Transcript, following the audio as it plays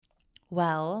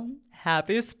Well,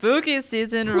 happy spooky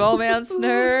season, romance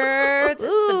nerds. It's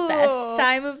the best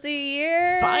time of the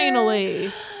year.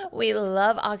 Finally. We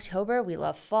love October. We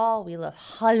love fall. We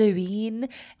love Halloween.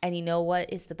 And you know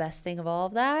what is the best thing of all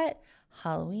of that?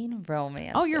 Halloween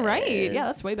romance. Oh, you're right. Yeah,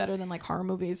 that's way better than like horror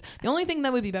movies. The only thing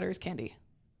that would be better is candy.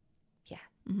 Yeah.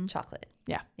 Mm-hmm. Chocolate.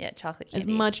 Yeah. Yeah, chocolate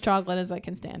candy. As much chocolate as I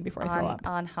can stand before I throw up.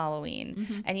 On Halloween.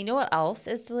 Mm-hmm. And you know what else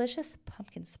is delicious?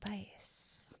 Pumpkin spice.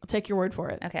 I'll take your word for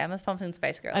it. Okay, I'm a pumpkin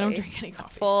spice girly. I don't drink any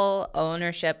coffee. Full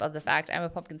ownership of the fact I'm a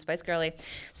pumpkin spice girly.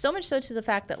 So much so to the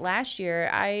fact that last year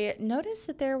I noticed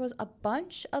that there was a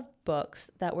bunch of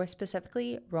books that were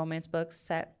specifically romance books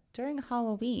set during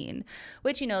Halloween,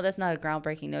 which, you know, that's not a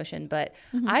groundbreaking notion, but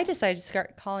I decided to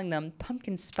start calling them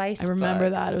pumpkin spice I remember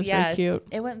books. that. It was very cute.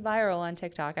 It went viral on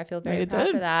TikTok. I feel very It proud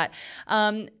did? for that.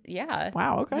 Yeah.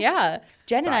 Wow, okay. Yeah.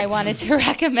 Jen and I wanted to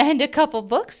recommend a couple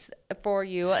books for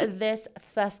you this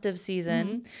festive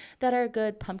season that are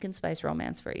good pumpkin spice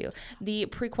romance for you. The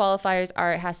pre-qualifiers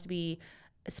are it has to be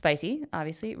spicy,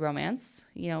 obviously, romance.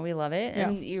 You know, we love it.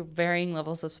 And you're varying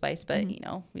levels of spice, but, you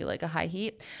know, we like a high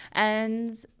heat.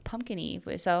 And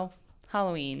pumpkin-y. So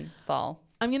Halloween, fall.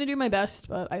 I'm going to do my best,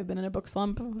 but I've been in a book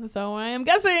slump, so I am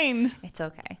guessing. It's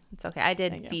okay. It's okay. I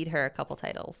did feed her a couple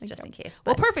titles just in case.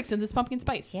 Well, perfect, since it's pumpkin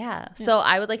spice. Yeah. So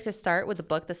I would like to start with the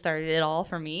book that started it all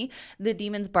for me, The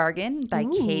Demon's Bargain by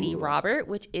Katie Robert,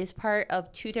 which is part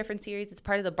of two different series. It's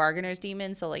part of the Bargainer's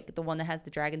Demon, so like the one that has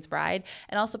the Dragon's Bride,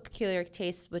 and also Peculiar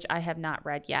Tastes, which I have not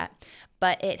read yet.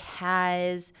 But it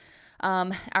has...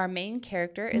 our main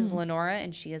character is Lenora,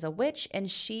 and she is a witch, and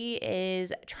she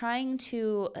is trying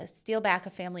to steal back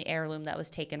a family heirloom that was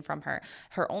taken from her.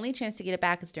 Her only chance to get it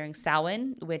back is during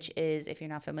Samhain, which is, if you're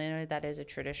not familiar, that is a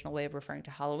traditional way of referring to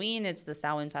Halloween. It's the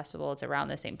Samhain festival. It's around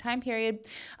the same time period.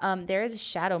 There is a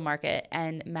shadow market,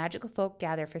 and magical folk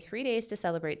gather for 3 days to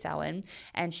celebrate Samhain,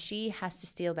 and she has to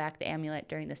steal back the amulet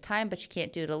during this time, but she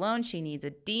can't do it alone. She needs a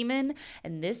demon,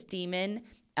 and this demon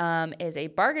is a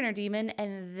bargainer demon,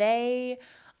 and they're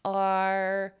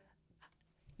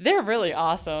really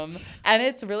awesome, and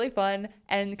it's really fun.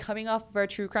 And coming off of our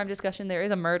true crime discussion, there is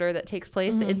a murder that takes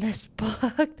place in this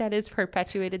book that is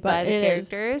perpetuated by the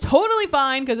characters. Totally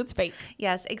fine because it's fake.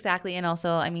 Yes, exactly. And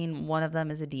also, I mean, one of them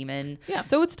is a demon. Yeah,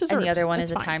 so it's deserved. And the other one It's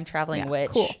is fine. a time-traveling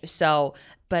witch. Cool. So,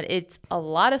 but it's a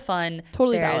lot of fun.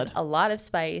 Totally There's valid. a lot of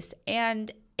spice,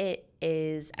 and it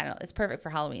is, I don't know, it's perfect for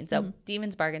Halloween. So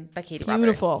Demon's Bargain by Katie Robert.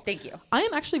 Beautiful. Thank you. I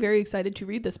am actually very excited to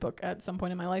read this book at some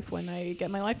point in my life when I get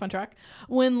my life on track.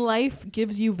 When Life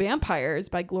Gives You Vampires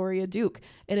by Gloria Duke.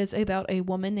 It is about a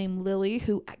woman named Lily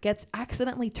who gets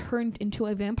accidentally turned into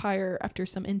a vampire after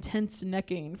some intense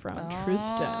necking from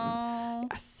Tristan.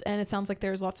 Yes, and it sounds like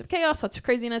there's lots of chaos, lots of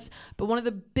craziness, but one of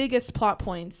the biggest plot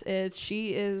points is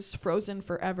she is frozen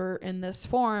forever in this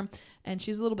form, and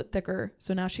she's a little bit thicker,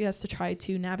 so now she has to try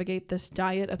to navigate this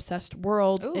diet-obsessed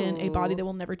world in a body that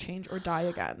will never change or die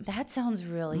again. That sounds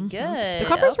really good. The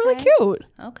cover is really cute.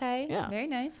 Okay. Yeah. Very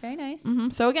nice. Very nice.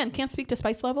 So again, can't speak to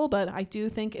spice level, but I do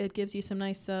think it gives you some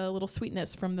nice little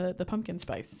sweetness from the pumpkin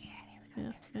spice.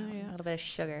 A little bit of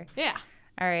sugar. Yeah.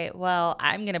 All right. Well,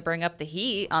 I'm going to bring up the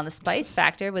heat on the spice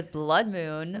factor with Blood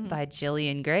Moon by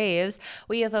Jillian Graves.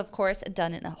 We have, of course,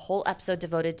 done a whole episode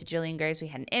devoted to Jillian Graves. We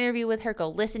had an interview with her. Go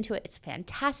listen to it. It's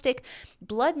fantastic.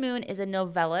 Blood Moon is a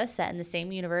novella set in the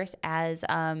same universe as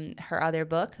her other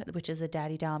book, which is a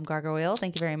Daddy Dom Gargoyle.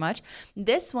 Thank you very much.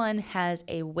 This one has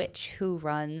a witch who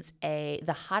runs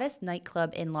the hottest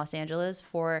nightclub in Los Angeles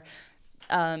for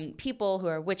people who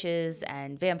are witches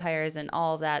and vampires and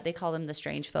all of that. They call them the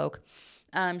strange folk.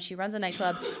 She runs a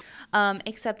nightclub,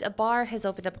 except a bar has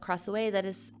opened up across the way that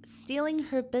is stealing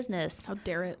her business. How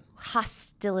dare it?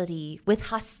 With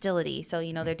hostility. So,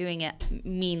 you know, they're doing it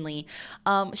meanly.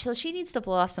 So she needs to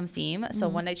blow off some steam. So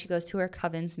one night she goes to her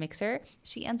coven's mixer.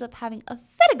 She ends up having a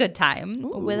very good time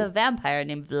with a vampire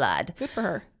named Vlad. Good for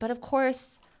her. But of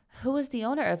course, who is the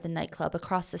owner of the nightclub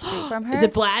across the street from her? Is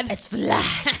it Vlad? It's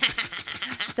Vlad.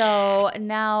 So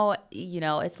now, you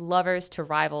know, it's lovers to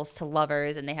rivals to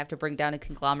lovers, and they have to bring down a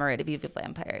conglomerate of evil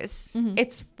vampires.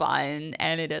 It's fun,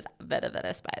 and it is very,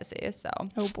 very spicy. So,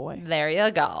 oh boy, there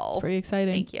you go. Pretty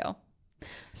exciting. Thank you.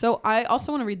 So I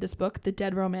also want to read this book, The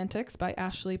Dead Romantics by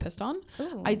Ashley Piston.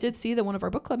 Ooh. I did see that one of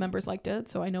our book club members liked it,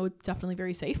 so I know it's definitely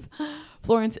very safe.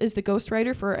 Florence is the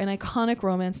ghostwriter for an iconic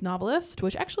romance novelist,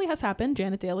 which actually has happened.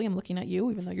 Janet Daly, I'm looking at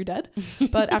you, even though you're dead.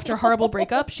 But after a horrible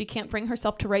breakup, she can't bring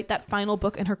herself to write that final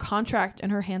book in her contract,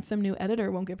 and her handsome new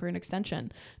editor won't give her an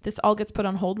extension. This all gets put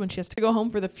on hold when she has to go home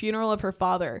for the funeral of her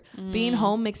father. Being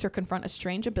home makes her confront a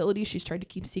strange ability she's tried to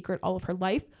keep secret all of her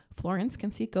life. Florence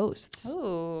can see ghosts.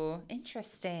 Ooh,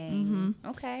 interesting.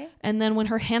 Okay. And then when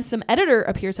her handsome editor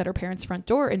appears at her parents' front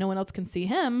door and no one else can see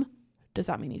him, does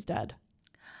that mean he's dead?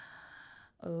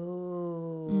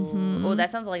 Oh, oh,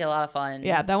 that sounds like a lot of fun.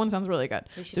 Yeah, that one sounds really good.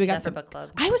 We got some book club.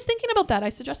 I was thinking about that. I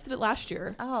suggested it last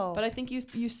year. Oh, but I think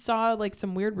you saw like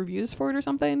some weird reviews for it or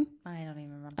something. I don't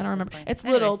even remember. I don't remember. It's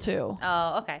little too.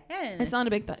 Oh, okay. It's not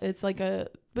a big. It's like a.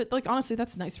 But like honestly,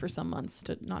 that's nice for some months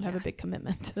to not have a big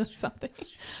commitment to something.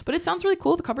 But it sounds really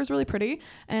cool. The cover's really pretty,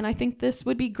 and I think this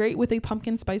would be great with a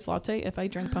pumpkin spice latte if I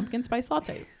drink pumpkin spice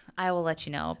lattes. I will let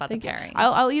you know about the pairing.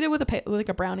 I'll eat it with like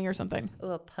a brownie or something.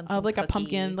 Ooh, a pumpkin. I'll have like cookie. a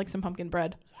pumpkin, like some pumpkin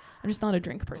bread. I'm just not a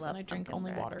drink person. I drink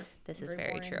only bread. water. This is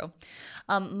very true.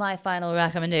 My final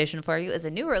recommendation for you is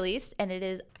a new release, and it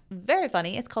is very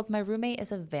funny. It's called My Roommate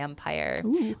is a Vampire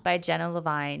by Jenna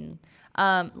Levine.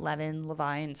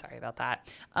 Levine, sorry about that.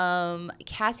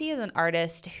 Cassie is an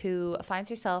artist who finds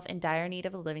herself in dire need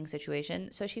of a living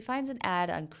situation, so she finds an ad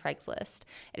on Craigslist.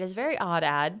 It is a very odd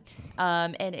ad,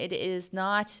 and it is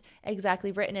not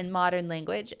exactly written in modern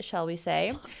language, shall we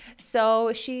say.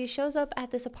 So she shows up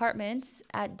at this apartment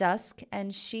at dusk,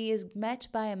 and she is met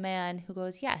by a man who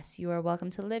goes, "Yes, you are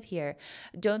welcome to live here.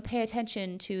 Don't pay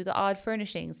attention to the odd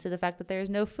furnishings, to the fact that there is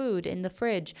no food in the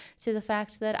fridge, to the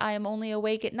fact that I am only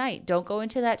awake at night. Don't go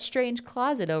into that strange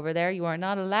closet over there. You are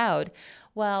not allowed."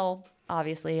 Well,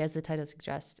 obviously, as the title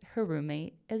suggests, her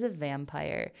roommate is a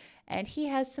vampire, and he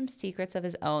has some secrets of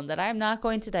his own that I'm not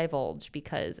going to divulge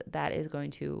because that is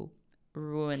going to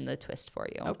ruin the twist for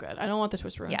you. Oh, good. I don't want the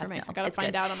twist ruined for me. No, I gotta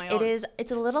find out on my own.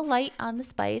 It's a little light on the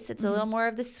spice. It's a little more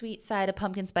of the sweet side of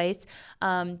pumpkin spice.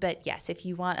 But yes, if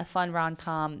you want a fun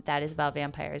rom-com that is about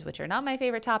vampires, which are not my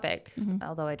favorite topic,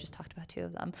 although I just talked about two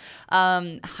of them,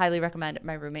 highly recommend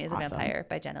My Roommate is a Vampire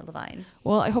by Jenna Levine.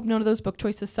 Well, I hope none of those book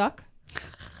choices suck.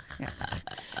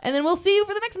 And then we'll see you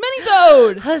for the next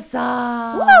Minisode.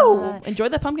 Huzzah! Woo! Enjoy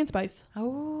that pumpkin spice.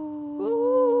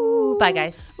 Oh. Bye,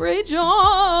 guys. Rejoin.